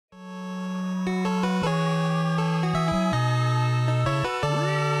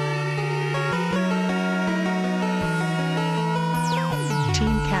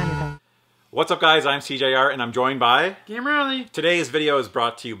What's up guys, I'm SeeJayAre and I'm joined by Gamin. Today's video is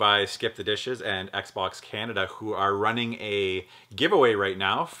brought to you by Skip the Dishes and Xbox Canada, who are running a giveaway right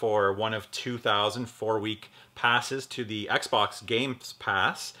now for one of 2,000 4-week passes to the Xbox Games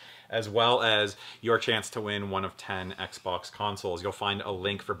Pass, as well as your chance to win one of 10 Xbox consoles. You'll find a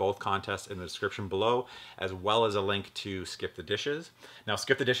link for both contests in the description below, as well as a link to Skip the Dishes. Now,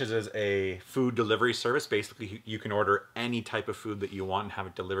 Skip the Dishes is a food delivery service. Basically, you can order any type of food that you want and have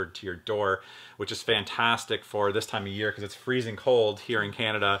it delivered to your door, which is fantastic for this time of year because it's freezing cold here in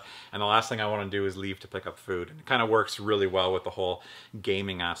Canada, and the last thing I want to do is leave to pick up food. And it kind of works really well with the whole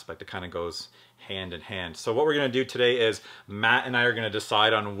gaming aspect. It kind of goes hand in hand. So what we're going to do today is Matt and I are going to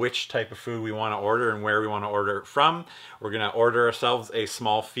decide on which type of food we want to order and where we want to order it from. We're going to order ourselves a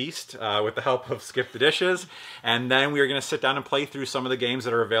small feast with the help of Skip the Dishes, and then we are going to sit down and play through some of the games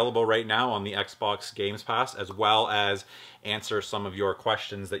that are available right now on the Xbox Games Pass, as well as answer some of your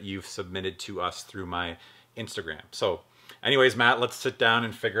questions that you've submitted to us through my Instagram. So anyways, Matt, let's sit down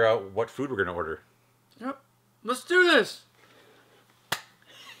and figure out what food we're going to order. Yep, let's do this.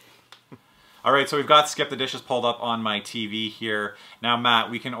 All right, so we've got Skip the Dishes pulled up on my TV here. Now, Matt,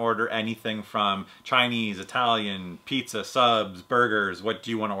 we can order anything from Chinese, Italian, pizza, subs, burgers. What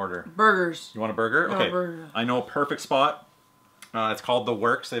do you want to order? Burgers. You want a burger? Yeah, okay. burger. I know a perfect spot. It's called The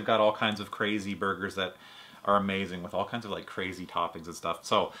Works. They've got all kinds of crazy burgers that are amazing with all kinds of like crazy toppings and stuff.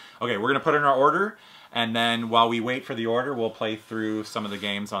 So, okay, we're going to put in our order, and then while we wait for the order, we'll play through some of the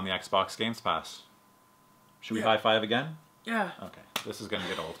games on the Xbox Games Pass. Should we high five again? Yeah. Okay, this is going to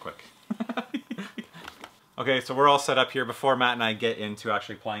get old quick. Okay, so we're all set up here. Before Matt and I get into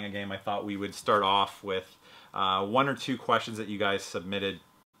actually playing a game, I thought we would start off with one or two questions that you guys submitted.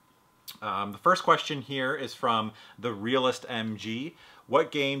 The first question here is from The Realist MG.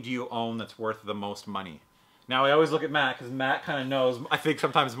 What game do you own that's worth the most money? Now, I always look at Matt because Matt kind of knows, I think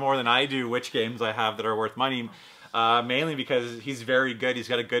sometimes more than I do, which games I have that are worth money. Mainly because he's very good. He's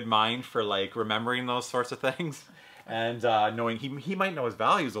got a good mind for like remembering those sorts of things. And knowing he might know his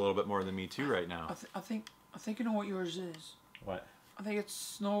values a little bit more than me too right now. I think you know what yours is. What? I think it's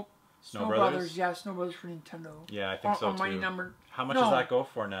Snow Brothers? Yeah, Snow Brothers for Nintendo. Yeah, I think so too. Number. How much does that go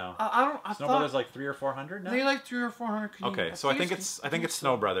for now? I Snow Brothers like 300 or 400 now. They like 300 or 400. Okay, so I think it's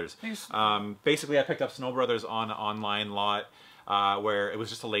Snow Brothers. Basically, I picked up Snow Brothers on an online lot where it was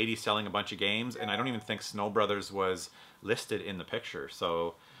just a lady selling a bunch of games, and I don't even think Snow Brothers was listed in the picture.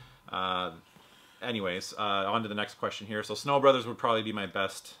 So. Anyways, on to the next question here. So Snow Brothers would probably be my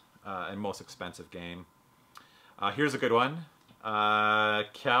best and most expensive game. Here's a good one.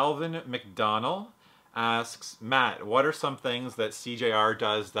 Calvin McDonald asks, Matt, what are some things that SeeJayAre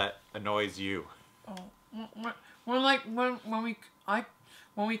does that annoys you? Oh, when I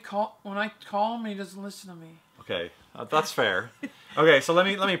call him, he doesn't listen to me. Okay, that's fair. Okay, so let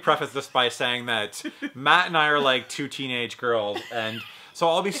me preface this by saying that Matt and I are like two teenage girls, and so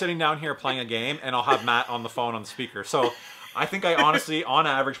I'll be sitting down here playing a game, and I'll have Matt on the phone on the speaker. So I think I honestly, on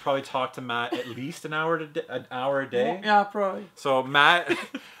average, probably talk to Matt at least an hour a day. Yeah, probably. So Matt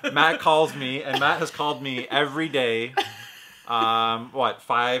calls me, and Matt has called me every day. What,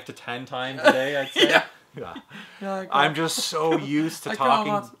 5 to 10 times a day, I'd say. Yeah. I'm just so used to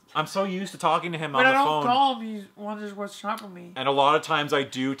talking. I'm so used to talking to him on the phone. When I don't call him, he wonders what's wrong with me. And a lot of times I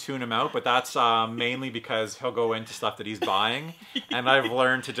do tune him out, but that's mainly because he'll go into stuff that he's buying. And I've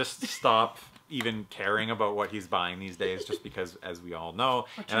learned to just stop even caring about what he's buying these days, just because, as we all know,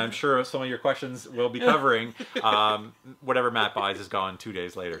 and I'm sure some of your questions will be covering, whatever Matt buys is gone 2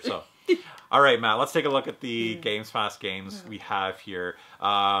 days later. So, all right, Matt, let's take a look at the Games Pass games we have here.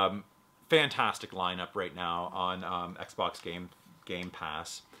 Fantastic lineup right now on Xbox Game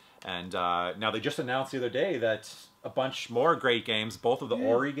Pass. And now they just announced the other day that a bunch more great games, both of the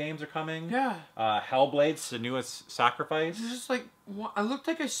Ori games are coming. Yeah. Hellblade, Senua's Sacrifice. It's just like, I looked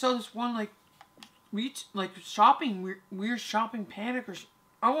like I saw this one like shopping, weird shopping panic or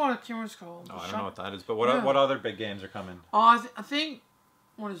I want to what it's called. Oh, I don't know what that is, but what other big games are coming? I think,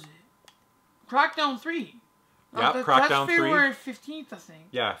 what is it? Crackdown 3. Yeah, Crackdown 3. That's February 15th, I think.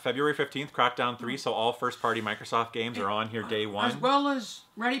 Yeah, February 15th, Crackdown 3. So all first-party Microsoft games are on here day one. As well as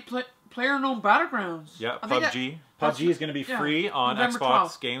PlayerUnknown Battlegrounds. Yeah, PUBG. PUBG is going to be free on November Xbox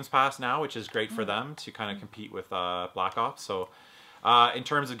 12th. Games Pass now, which is great for them to kind of compete with Black Ops. So in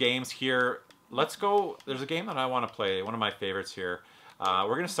terms of games here, let's go. There's a game that I want to play, one of my favorites here.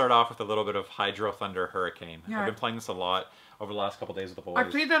 We're going to start off with a little bit of Hydro Thunder Hurricane. Yeah, I've been playing this a lot over the last couple days with the boys. I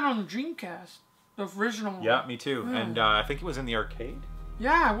played that on the Dreamcast. The original one. Yeah, me too. Yeah. And I think it was in the arcade.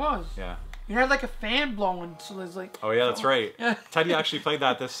 Yeah, it was. Yeah. It had like a fan blowing, so there's like... Oh yeah, that's right. Yeah. Teddy actually played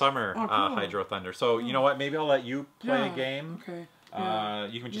that this summer, oh, cool. Hydro Thunder. So, you know what, maybe I'll let you play a game. Okay.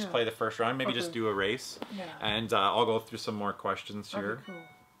 You can just play the first round. Maybe just do a race. Yeah. And I'll go through some more questions here. Okay, cool.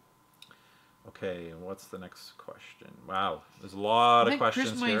 Okay, what's the next question? Wow, there's a lot of questions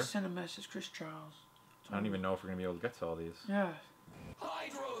Chris here. May sent a message, Chris Charles. I don't even know if we're going to be able to get to all these. Yeah.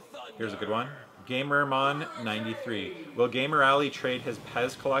 Here's a good one. GamerMon93. Will Gamer Alley trade his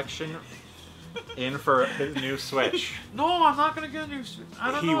Pez collection in for his new Switch? No, I'm not going to get a new Switch.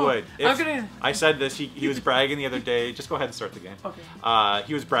 I don't know. He would. I'm gonna... I said this. He was bragging the other day. Just go ahead and start the game. Okay.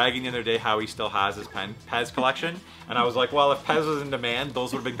 He was bragging the other day how he still has his Pez collection. And I was like, well, if Pez was in demand,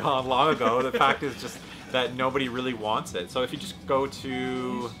 those would have been gone long ago. The fact is just that nobody really wants it. So if you just go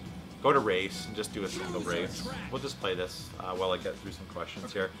to race and just do a single race. We'll just play this while I get through some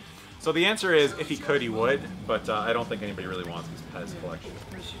questions here. So the answer is, if he could, he would, but I don't think anybody really wants his Pez collection.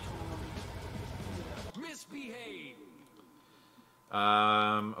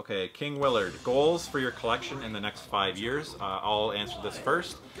 Okay, King Willard. Goals for your collection in the next 5 years. I'll answer this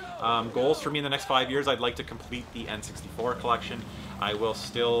first. Goals for me in the next 5 years, I'd like to complete the N64 collection. I will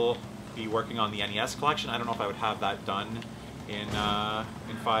still be working on the NES collection. I don't know if I would have that done in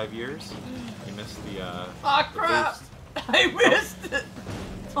 5 years. You missed the oh crap! I missed it!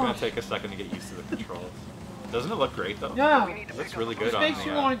 It's gonna take a second to get used to the controls. Doesn't it look great though? Yeah. It looks really good on the... makes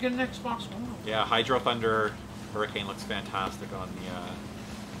you want to get an Xbox One. Yeah, Hydro Thunder Hurricane looks fantastic on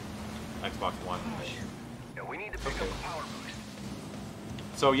the Xbox One. Okay.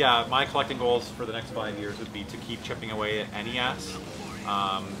 So yeah, my collecting goals for the next 5 years would be to keep chipping away at NES.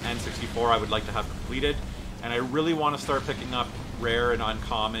 N64 I would like to have completed. And I really want to start picking up rare and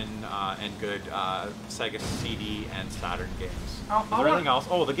uncommon and good Sega CD and Saturn games. Is there anything else?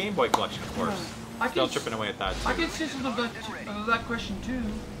 Oh, the Game Boy collection, of course. Still chipping away at that too. I can say something about that question too.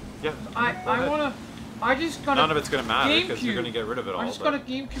 Yeah. I just got None of it's going to matter because you're going to get rid of it all. I just got a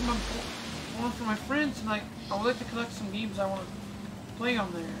GameCube one for my friends, and I would like to collect some games I want to play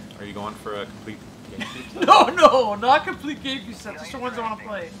on there. Are you going for a complete GameCube set? No, not complete GameCube set. Just the ones I want to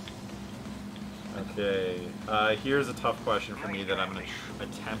play. Okay, here's a tough question for me that I'm going to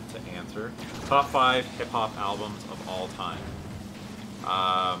attempt to answer. Top 5 hip-hop albums of all time.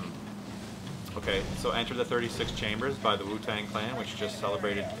 Okay, so Enter the 36 Chambers by the Wu-Tang Clan, which just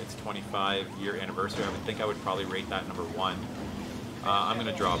celebrated its 25-year anniversary. I would think I would probably rate that number 1. I'm going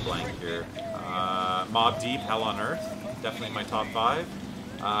to draw a blank here. Mobb Deep, Hell on Earth, definitely in my top 5.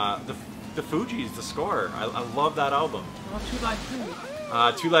 The Fugees, The Score, I love that album. Two Live Crew.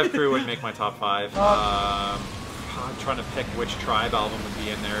 Two Live Crew would make my top 5. I'm trying to pick which Tribe album would be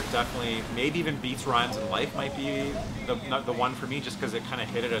in there. Definitely, maybe even Beats, Rhymes, and Life might be the one for me, just because it kind of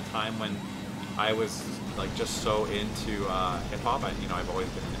hit at a time when I was like just so into hip hop. I've always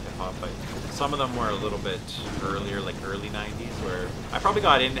been into hip hop, but some of them were a little bit earlier, like early '90s, where I probably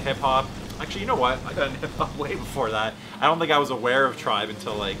got into hip hop. Actually, you know what? I got into hip hop way before that. I don't think I was aware of Tribe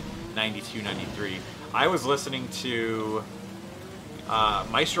until like '92, '93. I was listening to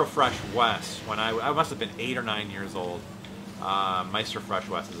Maestro Fresh West when I must have been 8 or 9 years old. Maestro Fresh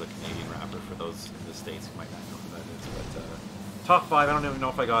West is a Canadian rapper, for those in the States who might not know who that is. But top 5, I don't even know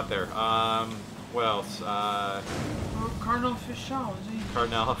if I got there. What else? Cardinal Fischel, is he?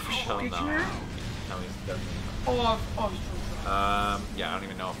 Cardinal Fischel, no. No, he's definitely not. Yeah, I don't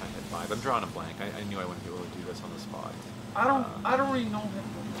even know if I hit 5. I'm drawing a blank. I knew I wouldn't be able to do this on the spot. I don't really know him.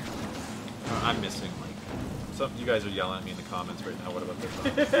 I'm missing, like, you guys are yelling at me in the comments right now. What about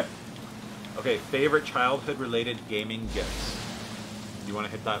this? Okay, favorite childhood-related gaming gifts. Do you want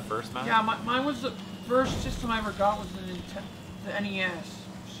to hit that first, Matt? Yeah, mine was the first system I ever got was the NES.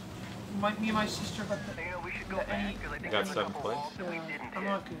 Me and my sister got the NES. You got 7th place? Yeah, I'm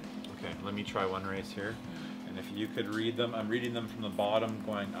not good. Okay, let me try one race here. And if you could read them, I'm reading them from the bottom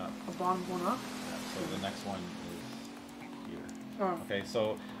going up. The bottom going up? Yeah, so the next one is here. Oh. Okay,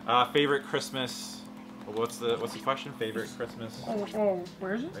 so favorite Christmas. What's the question? Favorite Christmas? Oh,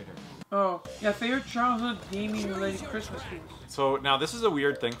 where is it? Right here. Oh, yeah, favorite childhood gaming-related Christmas games. So now this is a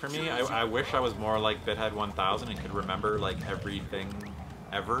weird thing for me. I wish I was more like Bithead 1000 and could remember like everything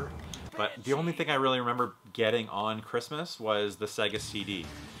ever. But the only thing I really remember getting on Christmas was the Sega CD.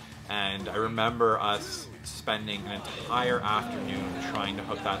 And I remember us spending an entire afternoon trying to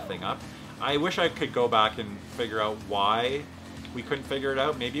hook that thing up. I wish I could go back and figure out why we couldn't figure it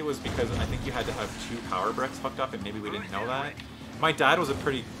out. Maybe it was because I think you had to have 2 power bricks hooked up, and maybe we didn't know that. My dad was a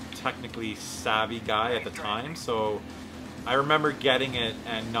pretty technically savvy guy at the time, so I remember getting it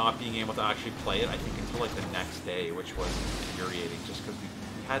and not being able to actually play it, I think, until like the next day, which was infuriating, just because we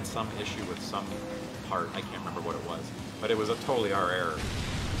had some issue with some part. I can't remember what it was, but it was totally our error.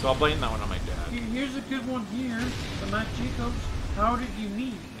 So I'll blame that one on my dad. Here's a good one here. The Matt Jacobs. How did you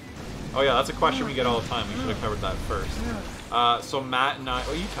meet? Oh yeah, that's a question we get all the time. We should have covered that first. Yeah. So Matt and I,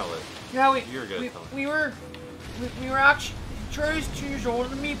 oh, you tell it. Yeah, You're good at telling. we were actually, Charlie's 2 years older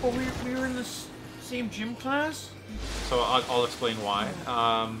than me, but we were in the same gym class. So I'll explain why.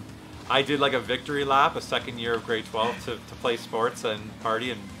 I did like a victory lap, a second year of grade 12 to play sports and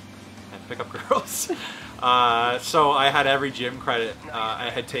party and pick up girls. So I had every gym credit. I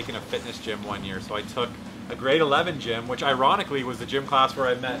had taken a fitness gym 1 year, so I took a grade 11 gym, which ironically was the gym class where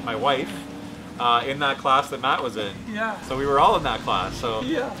I met my wife, in that class that Matt was in. Yeah. So we were all in that class. So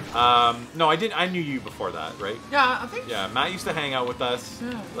yeah. no, I knew you before that, right? Yeah, I think. Yeah, Matt used to hang out with us.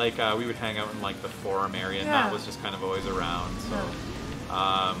 Yeah. Like we would hang out in like the forum area, and Yeah. Matt was just kind of always around. So,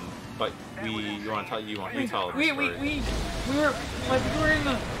 Yeah. but you want to tell you tell we the story. we were in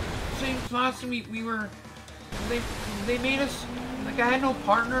the same class, and we were they made us, like, I had no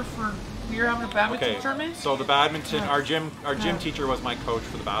partner for. We were having a badminton tournament. So the badminton, Yeah. our gym Yeah. teacher was my coach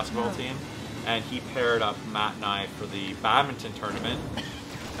for the basketball Yeah. team, and he paired up Matt and I for the badminton tournament.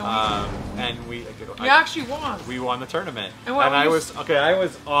 And we actually won. We won the tournament, And I was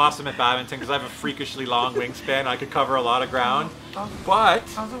awesome at badminton because I have a freakishly long wingspan. I could cover a lot of ground, but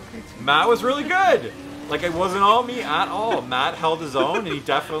I was okay too. Matt was really good. Like, it wasn't all me at all. Matt held his own, and he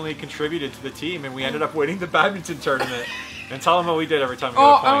definitely contributed to the team, and we ended up winning the badminton tournament. And tell him what we did every time we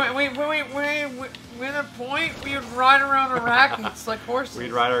got a point. Wait, win a point? We would ride around our rackets like horses.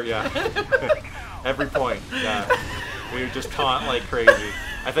 We'd ride our, every point, yeah. We would just taunt like crazy.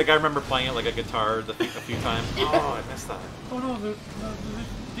 I think I remember playing it like a guitar a few times. Oh, I missed that. Oh no,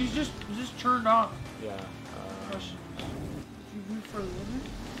 these just turned on. Yeah. Question. Do you root for a living?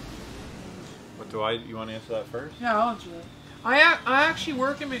 What you want to answer that first? Yeah, I'll answer that. I actually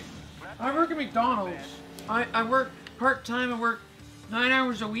work at McDonald's. I work part-time. I work 9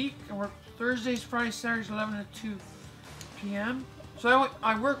 hours a week. I work Thursdays, Fridays, Saturdays, 11 to 2 p.m. So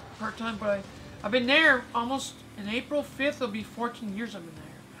I work part-time, but I've been there almost, in April 5th, it'll be 14 years I've been there.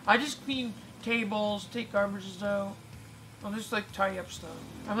 I just clean tables, take garbages out. I'll just like tidy up stuff.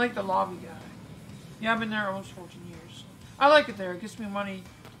 I'm like the lobby guy. Yeah, I've been there almost 14 years. I like it there. It gives me money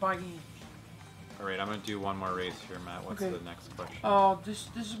to buy games. All right, I'm going to do one more race here, Matt. What's the next question? Oh, this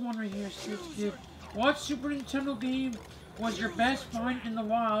is one right here. Serious. What Super Nintendo game was your best find in the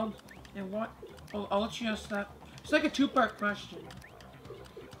wild, and what? Oh, I'll let you ask that. It's like a two-part question.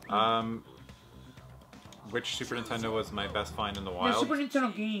 Which Super Nintendo was my best find in the wild? Yeah, Super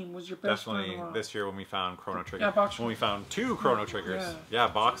Nintendo game was your best find in the Definitely wild. this year when we found Chrono Trigger. Yeah, box. When we found 2 Chrono Triggers. Yeah,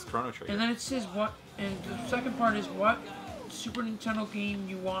 box Chrono Trigger. And then it says what, and the second part is what Super Nintendo game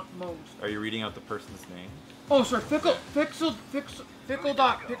you want most. Are you reading out the person's name? Oh, sorry, Fickle.Pixel.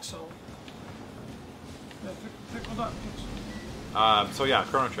 Yeah, Fickle.Pixel. So yeah,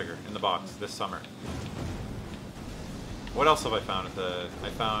 Chrono Trigger in the box this summer. What else have I found I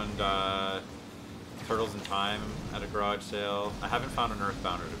found Turtles in Time at a garage sale. I haven't found an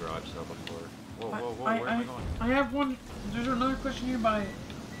Earthbound at a garage sale before. Whoa, where am I going? I have one. There's another question here by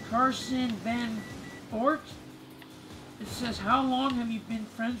Carson Van Fort. It says, how long have you been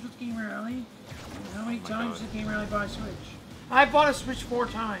friends with Gamer Alley? And how many times did Gamer Alley buy a Switch? I bought a Switch 4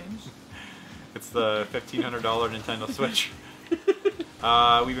 times. It's the $1,500 Nintendo Switch.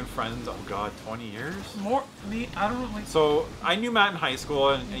 We've been friends, oh god, 20 years? More, I don't know. Like, so, I knew Matt in high school,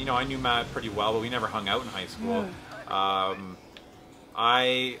 and you know, I knew Matt pretty well, but we never hung out in high school. Yeah.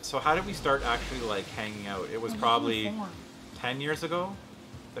 So how did we start actually, like, hanging out? It was probably 10 years ago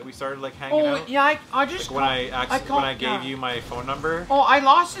that we started, like, hanging out. Oh, yeah, I just... Like when I gave you my phone number. Oh, I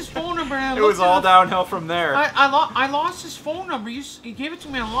lost his phone number. And it was all downhill from there. I lost his phone number. You gave it to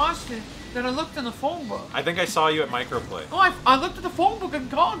me, I lost it. Then I looked in the phone book. I think I saw you at Microplay. Oh, I looked at the phone book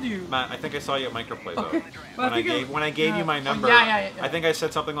and called you. Matt, I think I saw you at Microplay though. Okay. When I gave you my number, yeah. I think I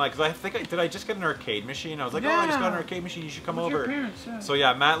said something like, did I just get an arcade machine? I was like, oh, I just got an arcade machine. You should come over. Your parents, yeah. So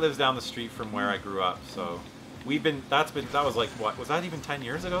yeah, Matt lives down the street from where I grew up. So that was like, what was that, even 10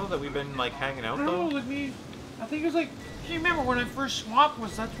 years ago that we've been like hanging out? I don't know, I think it was like, do you remember when I first swapped?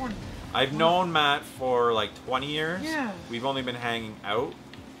 That's when I've known Matt for like 20 years. Yeah. We've only been hanging out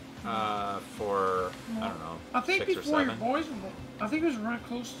for, I don't know, I think 6 or before 7. your boys were born. I think it was right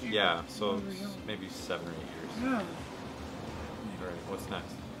close to you. Yeah, so maybe 7 or 8 years. Yeah. Alright, what's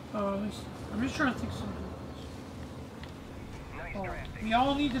next? I'm just trying to think something. Oh, we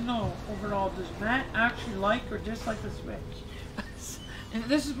all need to know, overall, does Matt actually like or dislike the Switch? And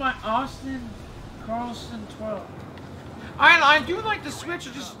this is by Austin Carlson 12. I do like the Switch,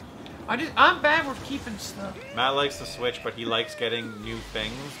 I'm bad with keeping stuff. Matt likes the Switch, but he likes getting new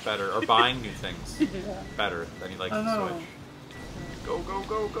things better, or buying new things better than he likes the Switch. Go, go,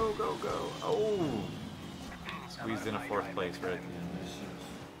 go, go, go, go. Oh! Squeezed in a 4th place right at the end.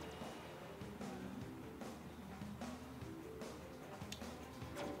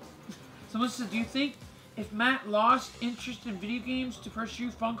 Someone says, do you think if Matt lost interest in video games to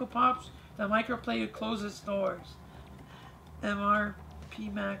pursue Funko Pops, the Microplay would close its doors?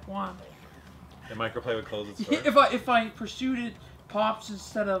 MRP Mac 1. The Microplay would close its doors? If I pursued it, Pops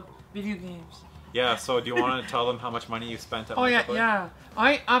instead of video games. Yeah, so do you want to tell them how much money you spent at Microplay? Oh yeah.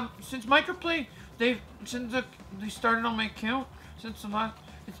 Since Microplay, since they started on my account, since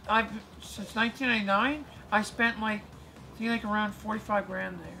 1999, I spent like around 45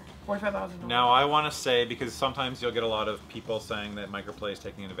 grand there. $45,000. Now I want to say, because sometimes you'll get a lot of people saying that Microplay is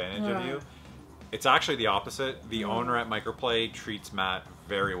taking advantage of you. It's actually the opposite. The owner at Microplay treats Matt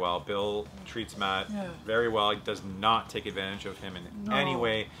very well. Bill treats Matt very well. He does not take advantage of him in any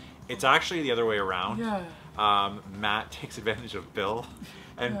way. It's actually the other way around. Yeah. Matt takes advantage of Bill,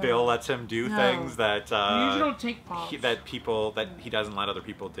 and Bill lets him do things that you don't take Pops. that he doesn't let other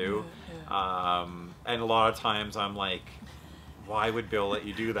people do. And a lot of times I'm like, why would Bill let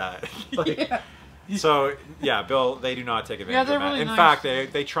you do that? So yeah, Bill, they do not take advantage of Matt. Really In fact,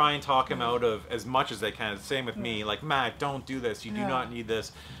 they try and talk him out of as much as they can. Same with me, like, Matt, don't do this. You do not need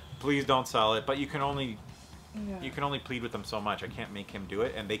this. Please don't sell it. But you can only plead with them so much. I can't make him do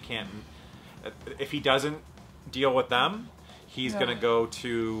it, and they can't. If he doesn't deal with them, he's gonna go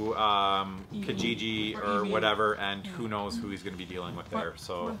to Kijiji or whatever, and who knows who he's gonna be dealing with there.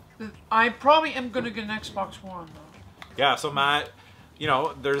 So I probably am gonna get an Xbox One though. Yeah, so Matt, you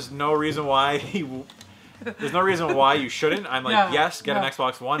know, there's no reason why you shouldn't. I'm like, yes, get an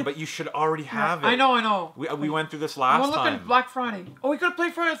Xbox One, but you should already have it. I know. We went through this last time. Look at Black Friday. Oh, we could play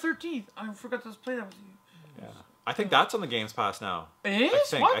Friday the 13th. I forgot to play that with you. Yeah. I think that's on the Games Pass now. It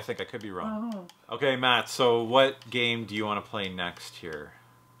is? I think I could be wrong. I don't know. Okay, Matt, so what game do you want to play next here?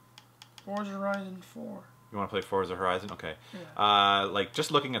 Forza Horizon 4. You want to play Forza Horizon? Okay. Yeah. Like, just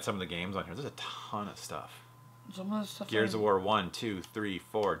looking at some of the games on here, there's a ton of stuff. Some of the stuff Gears of War 1, 2, 3,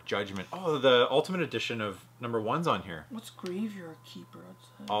 4, Judgment. Oh, the Ultimate Edition of #1's on here. What's Graveyard Keeper?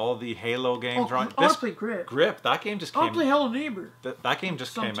 All the Halo games are on. I want to play Grip. Grip, that game just came. I want to play Hello Neighbor. That game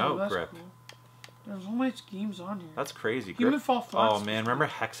just came out, Grip. Cool. There's so many games on here. That's crazy. Human Fall Flat. Oh man, remember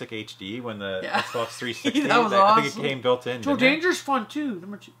Hexic HD when the Xbox 360? That was awesome. I think it came built in. Joe Danger's fun too.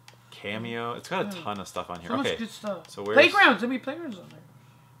 Number 2. Cameo. It's got a ton of stuff on here. So much good stuff. So where's Playgrounds? There'll be Playgrounds on there.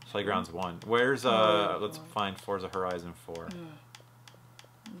 Playgrounds 1. Where's let's find Forza Horizon 4.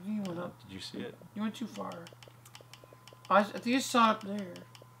 You went up. Did you see it? You went too far. I think you saw it there.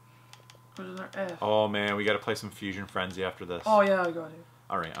 Put it in F. Oh man, we got to play some Fusion Frenzy after this. Oh yeah, I got it.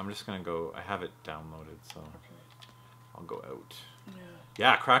 All right, I'm just gonna go. I have it downloaded, so I'll go out.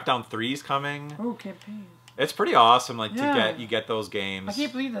 Yeah, Crackdown 3's coming. Oh, campaign. It's pretty awesome. Like you get those games. I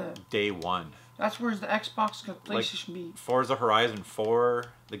can't believe that. Day 1. That's where the Xbox got PlayStation beat. Forza Horizon 4,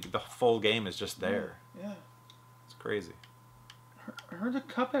 the full game is just there. Yeah. It's crazy. I heard the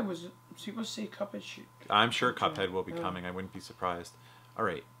Cuphead was... People say Cuphead should... I'm sure Cuphead will be coming. I wouldn't be surprised.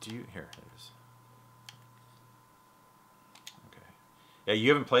 Alright, do you... Here it is. Okay. Yeah, you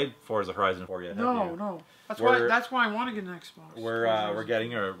haven't played Forza Horizon 4 yet, have you? No. That's why I want to get an Xbox. We're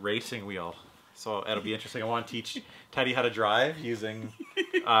getting a racing wheel. So it'll be interesting. I want to teach Teddy how to drive using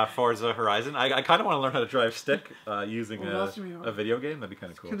Forza Horizon. I kind of want to learn how to drive stick using a video game. That'd be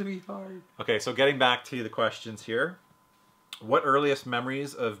kind of cool. It's going to be hard. Okay, so getting back to the questions here. What earliest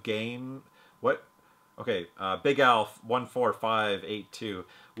memories of game... Okay, Big Al 14582.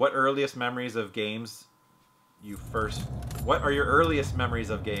 What earliest memories of games you first... What are your earliest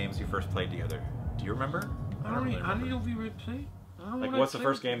memories of games you first played together? Do you remember? I don't know if we really played. Like, what's the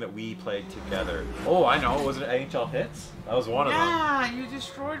first game that we played together? Oh, I know. Was it NHL Hits? That was one of them. Yeah, you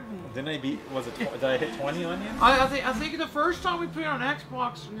destroyed me. Didn't I beat... Was it... Did I hit 20 on you? I think the first time we played on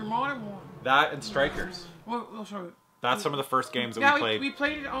Xbox, your modern one. That and Strikers. Well, sorry. That's some of the first games that we played. We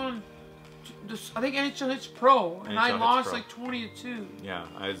played it on... I think NHL Hits Pro, and I lost like 20-2. Yeah,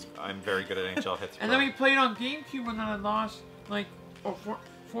 I'm very good at NHL Hits Pro. And then we played on GameCube, and then I lost like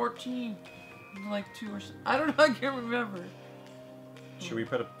 14, like 2 or something. I don't know. I can't remember. Should we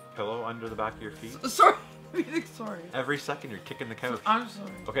put a pillow under the back of your feet? Sorry. Sorry. Every second you're kicking the couch. I'm sorry.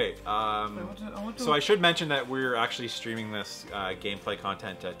 Okay. So I should mention that we're actually streaming this gameplay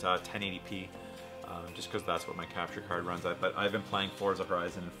content at 1080p, just because that's what my capture card runs at. But I've been playing Forza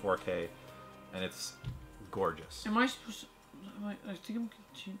Horizon in 4K, and it's gorgeous. Am I supposed to... I think I'm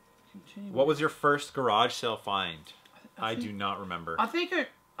continuing. What was your first garage sale find? I do not remember. I think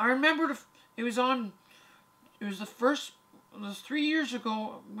I remember it was on... It was the first... It was 3 years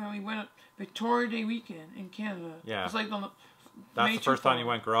ago when we went Victoria Day weekend in Canada. Yeah. It was like that's the first time you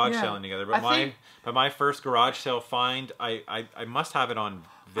went garage selling together. But my first garage sale find, I must have it on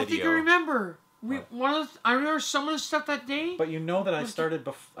video. I think I remember. I remember some of the stuff that day. But you know that I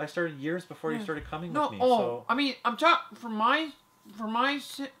started years before you started coming with me. Oh, so. I mean, I'm talking for my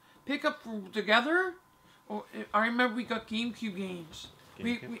pickup together. Oh, I remember we got GameCube games.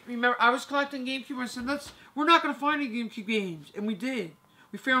 We remember I was collecting GameCube. I said, we're not gonna find any GameCube games, and we did.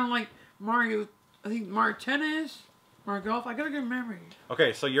 We found like Mario. I think Mario Tennis, Mario Golf. I got a good memory.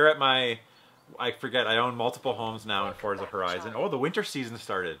 Okay, so you're at my. I forget. I own multiple homes now in Forza Horizon. Oh, the winter season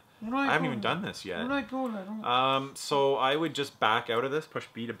started. I haven't even done this yet. Where do I go? I don't... So I would just back out of this. Push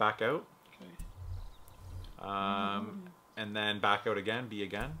B to back out. Okay. And then back out again. B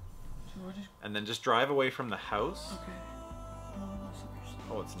again. So and then just drive away from the house. Okay.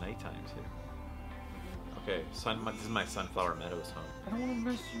 Oh, it's nighttime too. Okay, this is my Sunflower Meadows home. I don't want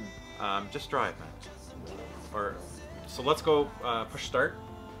to miss you. Just drive, man. So let's go push start.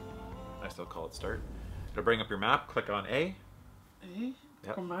 I still call it start. It'll bring up your map. Click on A. A?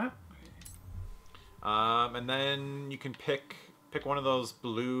 Yep. On map? And then you can pick one of those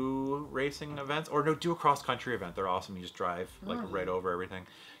blue racing events, or no, do a cross country event. They're awesome. You just drive like right over everything.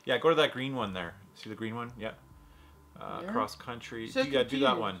 Yeah, go to that green one there. See the green one? Yeah. Cross country. Yeah, do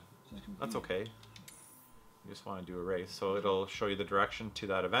that one. That's okay. You just want to do a race, so it'll show you the direction to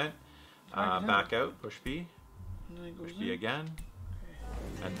that event. Back out. Push B. Push B again.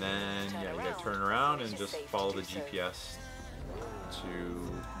 And then, yeah, you gotta turn around and just follow the GPS to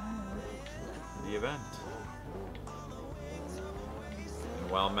the event. And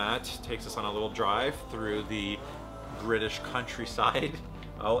while Matt takes us on a little drive through the British countryside,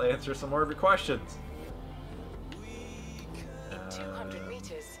 I'll answer some more of your questions. 200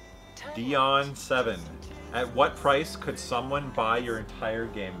 meters. Dion 7. At what price could someone buy your entire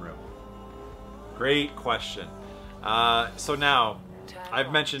game room? Great question. So now,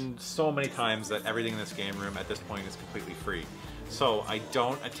 I've mentioned so many times that everything in this game room at this point is completely free. So I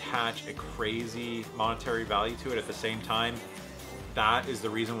don't attach a crazy monetary value to it. At the same time, that is the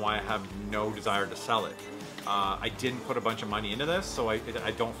reason why I have no desire to sell it. I didn't put a bunch of money into this, so I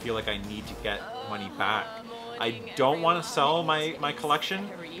don't feel like I need to get money back. I don't want to sell my collection.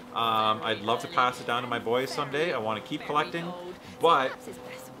 I'd love to pass it down to my boys someday. I want to keep collecting, but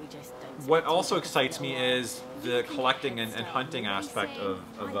what also excites me is the collecting and hunting aspect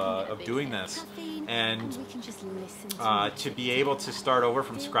of doing this, and to be able to start over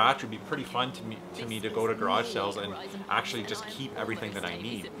from scratch would be pretty fun to me to go to garage sales and actually just keep everything that I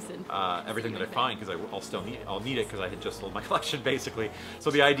need, everything that I find, because I'll need it because I had just sold my collection basically.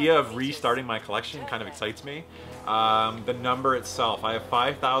 So the idea of restarting my collection kind of excites me. The number itself, I have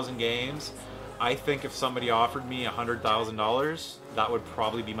 5,000 games. I think if somebody offered me $100,000, that would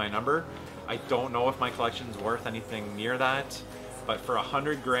probably be my number. I don't know if my collection's worth anything near that, but for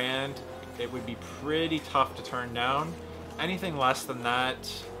 100 grand, it would be pretty tough to turn down. Anything less than that,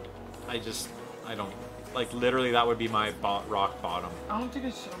 I don't, like literally that would be my rock bottom. I don't think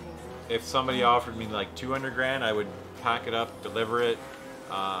it's... If somebody offered me like 200 grand, I would pack it up, deliver it.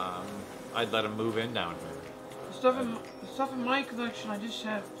 I'd let them move in down here. The stuff in my collection,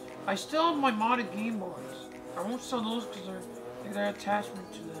 I still have my modded Game Boys. I won't sell those because they're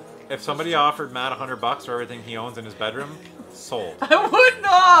attachment to them. If somebody offered Matt $100 for everything he owns in his bedroom, sold. I would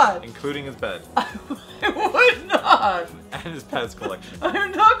not! Including his bed. I would not! And his Pez collection.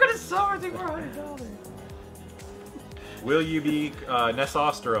 I'm not gonna sell everything for $100. Will you be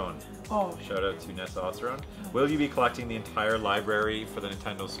Nessosterone? Oh. Shout out to Nessosterone. Will you be collecting the entire library for the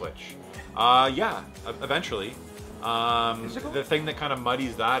Nintendo Switch? Yeah, eventually. The thing that kind of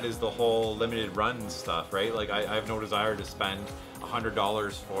muddies that is the whole limited run stuff, right? Like I have no desire to spend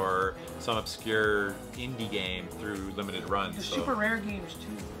 $100 for some obscure indie game through limited runs. The super rare games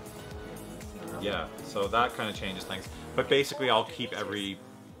too. Yeah, so that kind of changes things. But basically, I'll keep every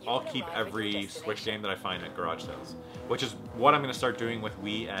Switch game that I find at garage sales, which is what I'm going to start doing with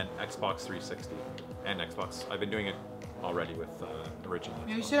Wii and Xbox 360 and Xbox. I've been doing it already with original.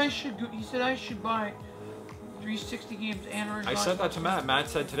 Yeah, he said I should buy 360 games and original. I said that to Matt. Matt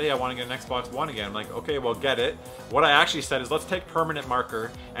said today I want to get an Xbox One again. I'm like, okay, well, get it. What I actually said is let's take permanent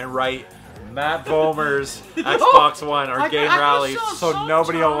marker and write Matt Bomer's Xbox One or Game Rally, so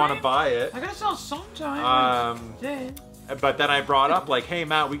nobody will want to buy it. I gotta sell sometime. But then I brought up like, hey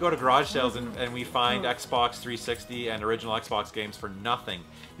Matt, we go to garage sales and we find Xbox 360 and original Xbox games for nothing.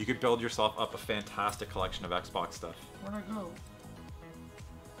 You could build yourself up a fantastic collection of Xbox stuff. Where'd I go?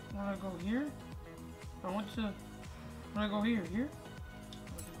 Where'd I go here? Where'd I go here? Here?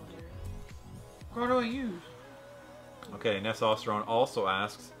 What do I use? Okay, Nessosterone also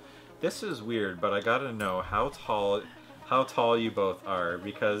asks, this is weird, but I gotta know how tall you both are,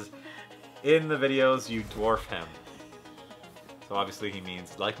 because in the videos you dwarf him. So obviously he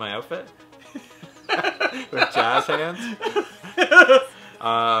means, like my outfit? With jazz hands.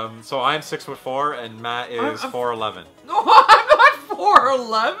 So I'm 6'4" and Matt is 4'11". No, I'm not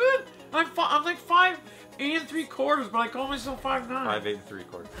 4'11". I'm like 5'8"3/4", but I call myself 5'9". 5'8"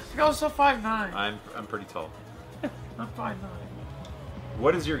 3/4". I call myself 5'9". I'm pretty tall. I'm 5'9".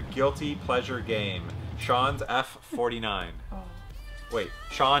 What is your guilty pleasure game? Sean's F49. Oh. Wait,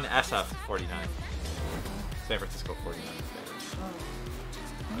 Sean SF49. San Francisco 49.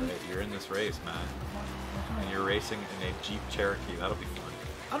 Okay, you're in this race, man. And you're racing in a Jeep Cherokee. That'll be fun.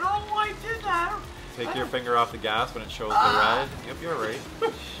 I don't know why I did that. Take your finger off the gas when it shows the red. You'll be alright.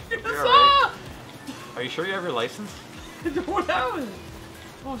 You'll be It's alright. Are you sure you have your license? What happened?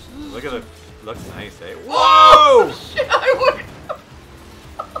 Oh, so this Look is at it. Looks nice, eh? Whoa! Whoa! Shit, I would.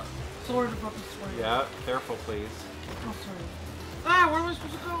 Sorry about the swing. Yeah, careful, please. Oh, sorry. Ah, where am I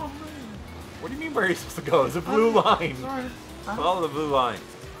supposed to go? What do you mean where are you supposed to go? It's a blue line. Sorry. Follow the blue line.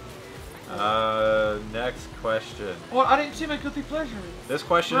 Next question. Well, I didn't say my guilty pleasure. This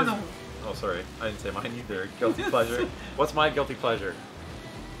question is... No. Oh, sorry. I didn't say mine either. Guilty pleasure. What's my guilty pleasure?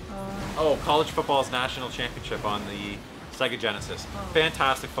 Oh, college football's national championship on the Sega Genesis.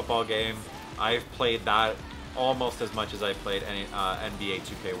 Fantastic football game. I've played that almost as much as I played NBA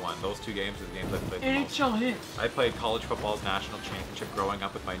 2K1. Those two games are the games I played the most. NHL hits. I played college football's national championship growing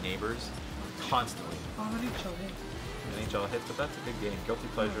up with my neighbors constantly. Oh, NHL hits. NHL hits, but that's a good game. Guilty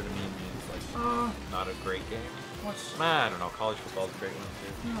pleasure to me means like not a great game. What's... I don't know. College football's a great one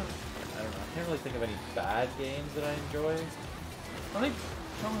too. Yeah. I don't know. I can't really think of any bad games that I enjoy. I like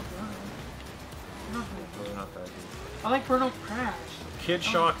Burnout. Those are not bad games. I like Burnout Crash. Kid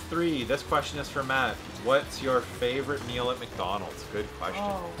Shock 3. This question is for Matt. What's your favorite meal at McDonald's? Good question.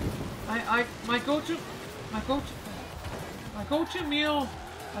 Oh, my go-to meal.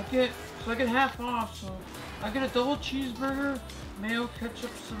 I get half off, so I get a double cheeseburger, mayo,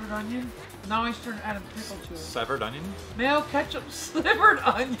 ketchup, slivered onion. Now I started adding pickle to it. Severed onion? Mayo, ketchup, slivered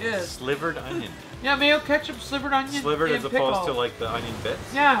onion. Slivered onion. Yeah, mayo, ketchup, slivered onion. Slivered and as opposed pickle. to like the onion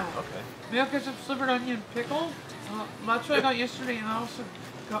bits? Yeah. Okay. Mayo, ketchup, slivered onion, pickle. That's what I got yesterday, and I also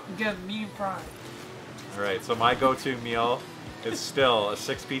get medium fried. Alright, so my go-to meal is still a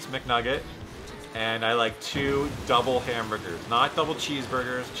 6-piece McNugget, and I like 2 double hamburgers. Not double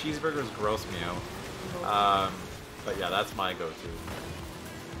cheeseburgers. Cheeseburgers gross me out. But yeah, that's my go-to.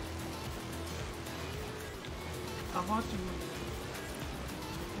 I'm watching.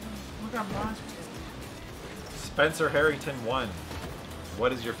 Look at mine. Spencer Harrington 1.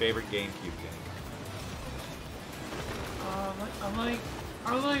 What is your favorite GameCube game?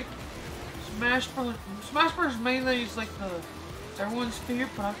 I like Smash Bros. Smash Bros. Mainly is like everyone's favorite,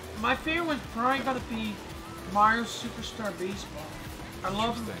 but my favorite one's probably gotta be Mario Superstar Baseball. I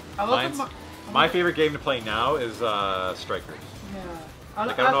love my favorite game to play now is Strikers. Yeah. I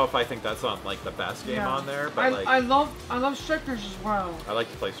don't know if I think that's on like the best game on there, but I love Strikers as well. I like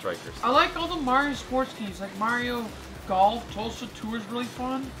to play Strikers. I like all the Mario sports games, like Mario Golf. Tulsa Tour is really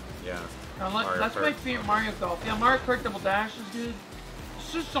fun. Yeah. That's my favorite Mario Golf. Yeah, Mario Kart Double Dash is good.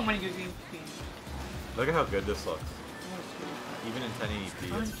 There's just so many good games. Look at how good this looks. Even in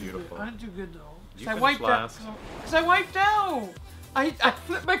 1080p, it's beautiful. I didn't do good though. You I wiped out. Cause I wiped out. I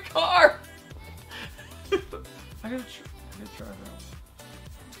flipped my car. I gotta try that.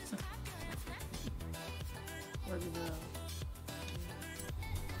 Let me know.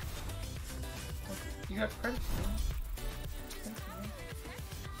 You got credits, man.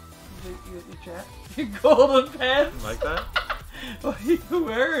 You chat. Golden pants. Like that? What are you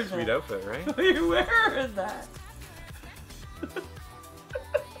wearing? Sweet outfit, right? What are you wearing that?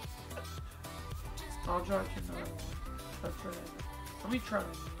 I'll draw you another one. That's right. Let me try it.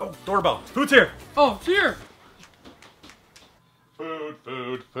 Oh, doorbell. Who's here? Oh, it's here.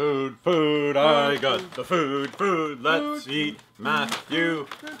 Food. I got the food. Let's eat, Matthew.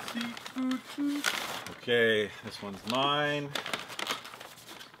 Let's eat food. Okay, this one's mine.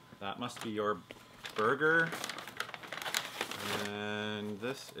 That must be your burger. And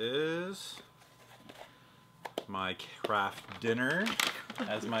this is my craft dinner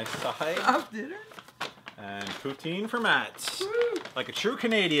as my side. Craft dinner? And poutine for Matt. Woo. Like a true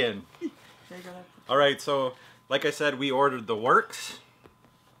Canadian. Alright, so like I said, we ordered the works.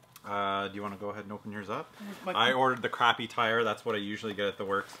 Do you want to go ahead and open yours up? I ordered the crappy tire. That's what I usually get at the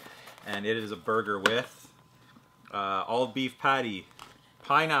works. And it is a burger with all beef patty,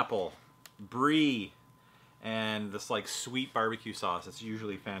 pineapple, brie, and this like sweet barbecue sauce. It's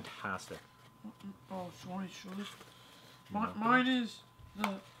usually fantastic. Oh, sorry. Mine is the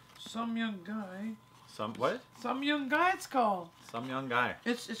Some Young Guy. Some what? Some Young Guy it's called. Some young guy.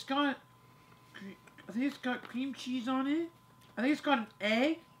 It's got, I think it's got cream cheese on it. I think it's got an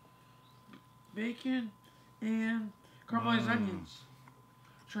egg. bacon, and caramelized onions.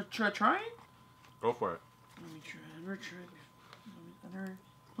 Should I try it? Go for it. Let me try. I've never tried it. I don't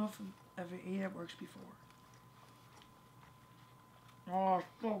know if I've ate at works before. Oh, it's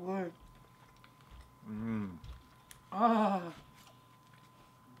so good. Mmm. Ah.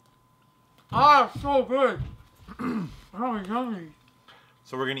 Ah, it's so good. Oh, yummy.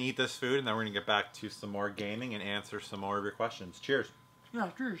 So we're going to eat this food, and then we're going to get back to some more gaming and answer some more of your questions. Cheers. Yeah,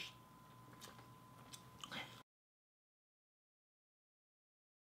 cheers.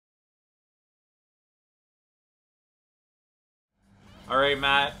 All right,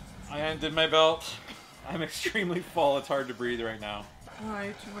 Matt. I undid my belt. I'm extremely full. It's hard to breathe right now. Oh, I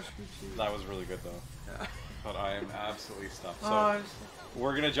ate too much food too. That was really good, though. Yeah. But I am absolutely stuffed. So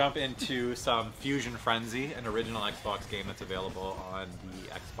we're going to jump into some Fusion Frenzy, an original Xbox game that's available on the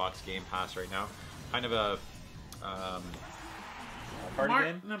Xbox Game Pass right now. Kind of a party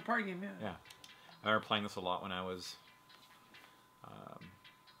game? No, party game, yeah. Yeah. I remember playing this a lot when I was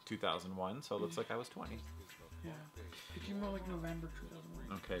 2001, so it looks like I was 20. Yeah. It came out like November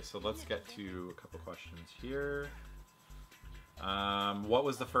 2001. Okay, so let's get to a couple questions here. What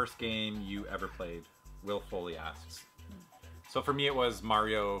was the first game you ever played? Will Foley asks. So for me it was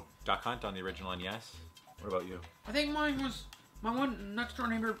Mario Duck Hunt on the original NES. What about you? I think mine was my one next door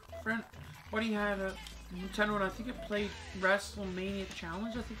neighbor friend. Buddy had a Nintendo, and I think it played WrestleMania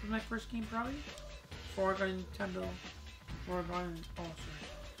Challenge. I think was my first game probably. Before I got a Nintendo. Before I got an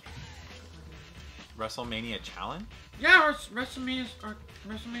WrestleMania Challenge? Yeah, WrestleMania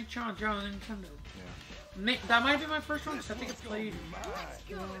Challenge, yeah, on Nintendo. Yeah. That might be my first one because I think it played.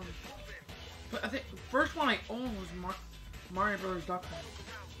 But I think the first one I owned was Mario Brothers Duck Hunt.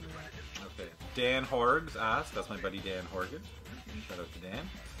 Okay. Dan Horgs asked, that's my buddy Dan Horgan. Shout out to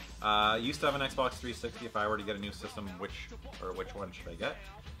Dan. Used to have an Xbox 360. If I were to get a new system, which one should I get?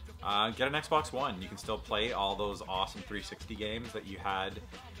 Get an Xbox One. You can still play all those awesome 360 games that you had.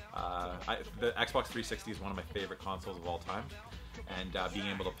 The Xbox 360 is one of my favorite consoles of all time. And being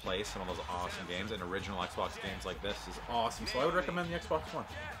able to play some of those awesome games and original Xbox games like this is awesome. So I would recommend the Xbox One.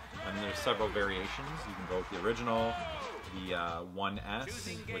 And there's several variations. You can go with the original, the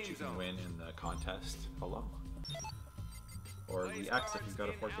 1S, which you can win in the contest below. Or the X if you've got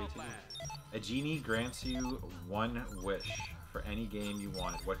a 4K TV. A genie grants you one wish for any game you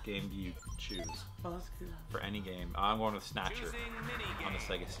wanted. What game do you choose? Oh, that's cool. For any game. I'm going with Snatcher on the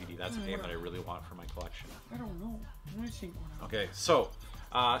Sega CD. That's a game that I really want for my collection. I don't know. Let me think one out. Okay, so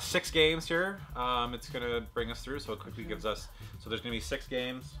 6 games here. It's going to bring us through, so it quickly gives us... So there's going to be 6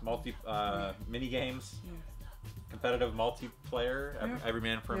 games, mini games, competitive multiplayer, every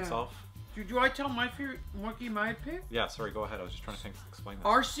man for himself. Do I tell my favorite, what game I picked? Yeah, sorry, go ahead. I was just trying to explain that.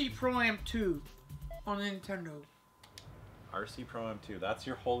 RC Pro-Am 2 on Nintendo. RC Pro-Am 2. That's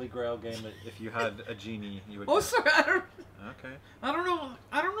your holy grail game that if you had a genie, you would... Oh, sorry, Okay. I don't know,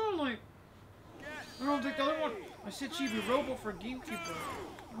 like... I don't think the other one... I said Chibi Robo for GameCube.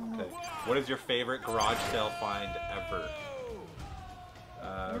 Okay. What is your favorite garage sale find ever?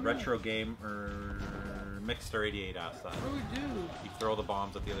 Retro game or Mixter 88 asked that. What do we do? You throw the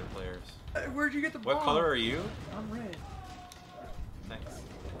bombs at the other players. Where'd you get the bomb? What color are you? I'm red. Thanks.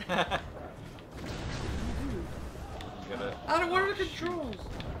 What are the controls?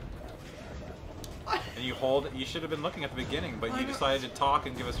 And you hold it. You should have been looking at the beginning, but you decided to talk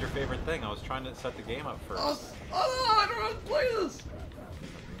and give us your favorite thing. I was trying to set the game up first. I don't know how to play this.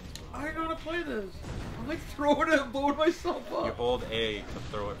 I don't know how to play this. I'm like throwing it and blowing myself up. You hold A to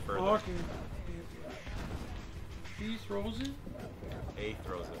throw it further. Okay. B throws it. A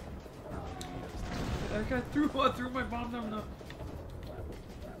throws it. I threw my bomb down the...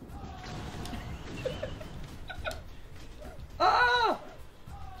 Ah!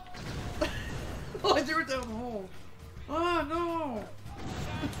 Oh, I threw it down the hole. Oh, no.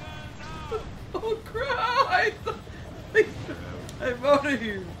 Oh, crap. I'm out of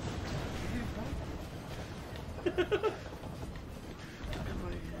here. I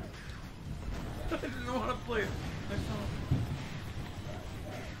didn't know how to play it.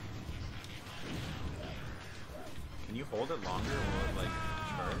 Can you hold it longer or will it like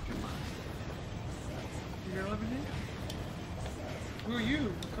charge or not? You're Lamin? Who are you?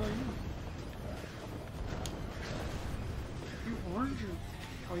 What color are you? You orange or...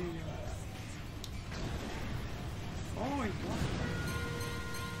 Oh, you... Oh, he's black.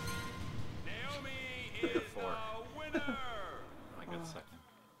 Naomi is 4. Winner. I got second.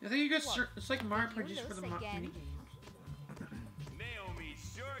 I think you guys... It's like Mario Party just for the mini games. Naomi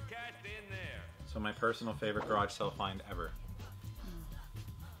sure cashed in there. So my personal favorite garage sale find ever.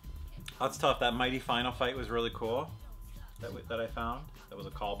 That's tough. That Mighty Final Fight was really cool. That I found. That was a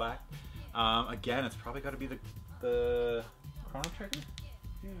callback. Again, it's probably got to be the Chrono Trigger.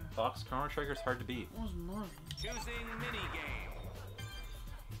 Yeah. Fox Chrono Trigger is hard to beat. What was mine? Choosing minigame.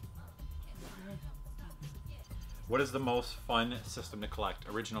 What is the most fun system to collect?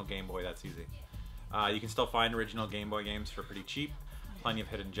 Original Game Boy, that's easy. You can still find original Game Boy games for pretty cheap. Plenty of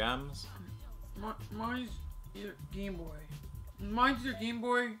hidden gems. Mine's either Game Boy. Mine's either Game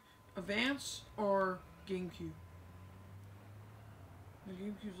Boy Advance or GameCube. The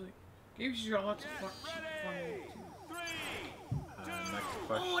GameCube's got lots of fun.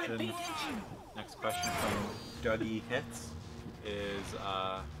 Next question from Dougie Hits is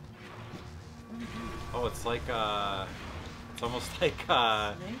oh, it's like it's almost like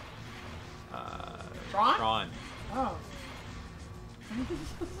Tron? Tron. Oh.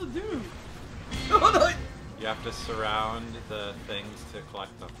 What does it do? You have to surround the things to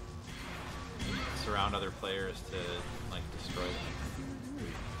collect them. Surround other players to like destroy them.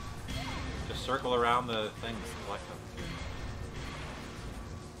 Just circle around the things to collect them.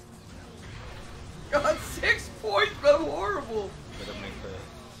 Got 6 points, but I'm horrible. Gotta make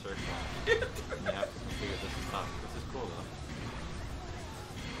the circle. And you have to figure this is tough. This is cool though.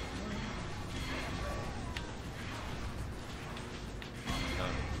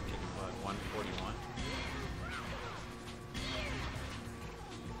 Kick butt. 141.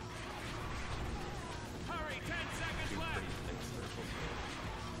 Hurry, 10 seconds Two left. pretty thick circles.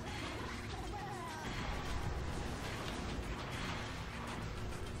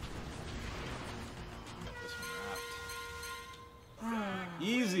 Got this one wrapped.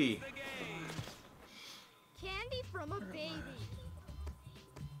 Easy. The game. Candy from a baby.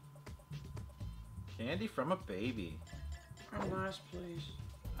 Candy from a baby. I'm last place.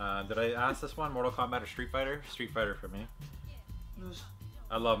 Did I ask this one? Mortal Kombat or Street Fighter? Street Fighter for me.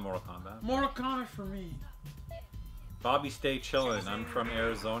 I love Mortal Kombat. Mortal Kombat for me. Bobby, stay chillin'. I'm from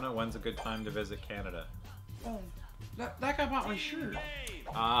Arizona. When's a good time to visit Canada? Oh, that guy bought my shirt.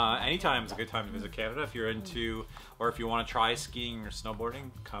 Anytime is a good time to visit Canada if you're into, or if you want to try skiing or snowboarding.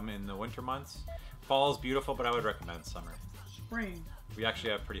 Come in the winter months. Fall is beautiful, but I would recommend summer. Spring. We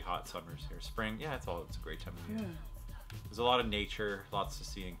actually have pretty hot summers here. Spring, yeah, it's a great time of Yeah. year. There's a lot of nature, lots to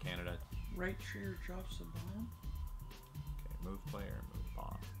see in Canada. Right trigger drops the bomb. Okay, move player, move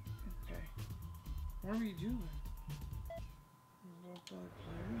bomb. Okay. What are you doing? Go up to other I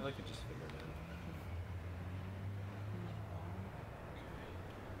players. like to just figure it out.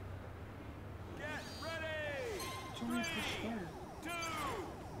 Get ready. It's only for start. 2,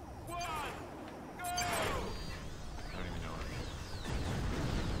 1, go. I don't even know what it is.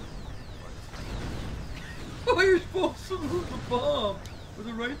 Oh, you're supposed to move the bomb with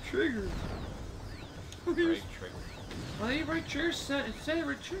the right trigger. Right trigger. I think right trigger set. It said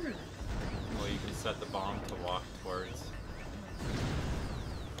right trigger. Well, you can set the bomb to walk towards. Yeah,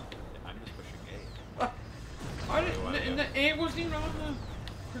 I'm just pushing A. I didn't. And the A wasn't even on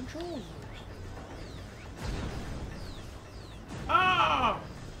the controls. Ah!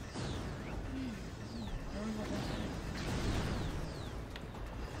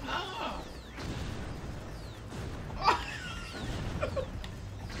 Ah!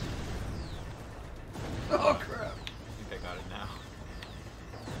 Oh crap! I think I got it now.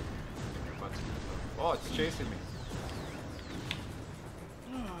 Oh, it's chasing me.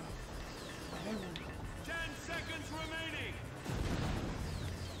 10 seconds remaining.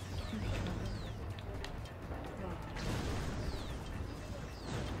 Team 1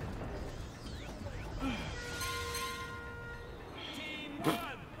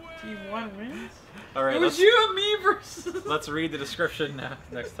 wins. Team 1 wins? All right, It was you and me versus. let's read the description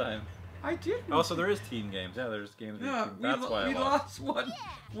next time. I did. Oh, so there is team games. Yeah, there's games. With Yeah, team. That's why we I lost. lost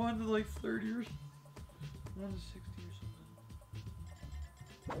one to like 30 or 1 to 60 or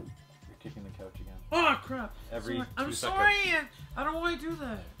something. You're kicking the couch again. Oh crap! Every Sorry. 2 I'm seconds. sorry. I don't want to do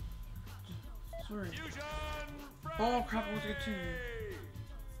that. Sorry. Fusion Oh crap! I was gonna continue.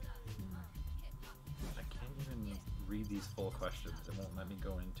 I can't even read these full questions. It won't let me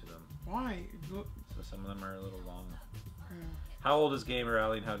go into them. Why? So some of them are a little long. Yeah. How old is Gamer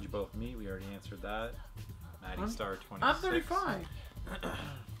Alley and how did you both meet? We already answered that. Maddie Star 26. I'm 35.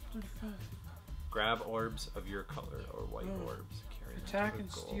 35. Grab orbs of your color or white Oh. orbs. Carry them Attack to the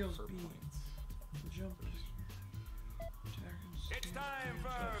and goal steals for B. points. Jump. Attack and It's steal. time for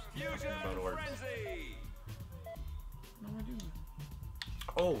Talking Fusion about orbs. Frenzy. No, I do.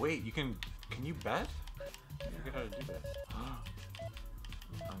 Oh wait, you can you bet? I forget how to do this.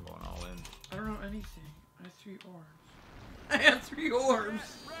 I'm going all in. I don't know anything. I have 3 orbs. I have 3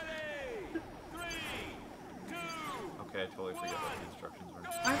 orbs. Ready. 3, 2, Okay, I totally forget what the instructions were.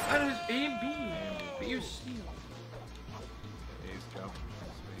 I was A and B. But you steal. A's go. So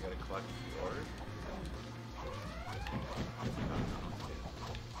you gotta select the order.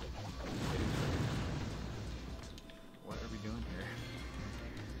 What are we doing here?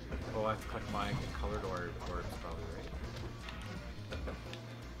 Oh, I have to click my colored orbs probably, right?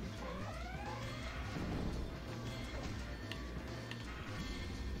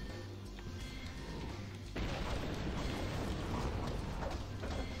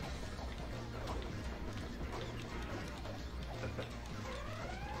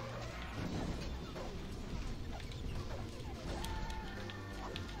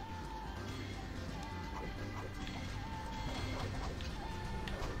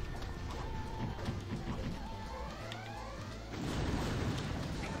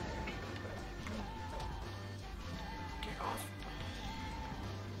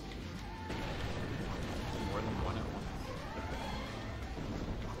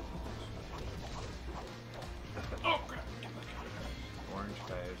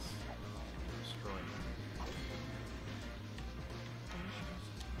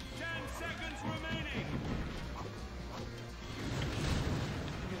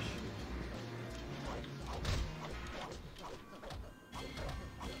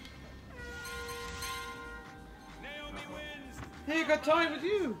 Hey, I got time with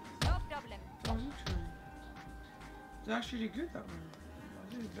you. No problem. That was interesting. It's actually good that way. I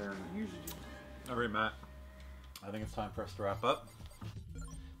think it's better than usually do. All right, Matt. I think it's time for us to wrap up.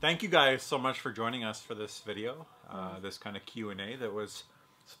 Thank you guys so much for joining us for this video, this kind of Q&A that was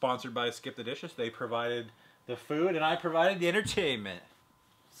sponsored by Skip the Dishes. They provided the food and I provided the entertainment.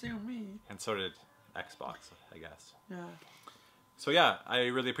 Same with me. And so did Xbox, I guess. Yeah. So yeah, I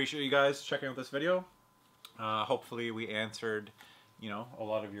really appreciate you guys checking out this video. Hopefully we answered, you know, a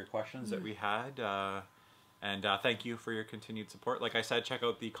lot of your questions that we had. And thank you for your continued support. Like I said, check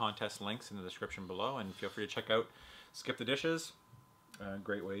out the contest links in the description below, and feel free to check out Skip the Dishes. A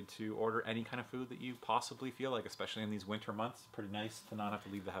great way to order any kind of food that you possibly feel like, especially in these winter months. Pretty nice to not have to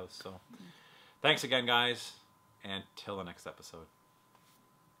leave the house. So thanks again, guys, and till the next episode.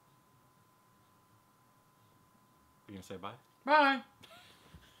 You gonna say bye?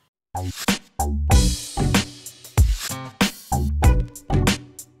 Bye.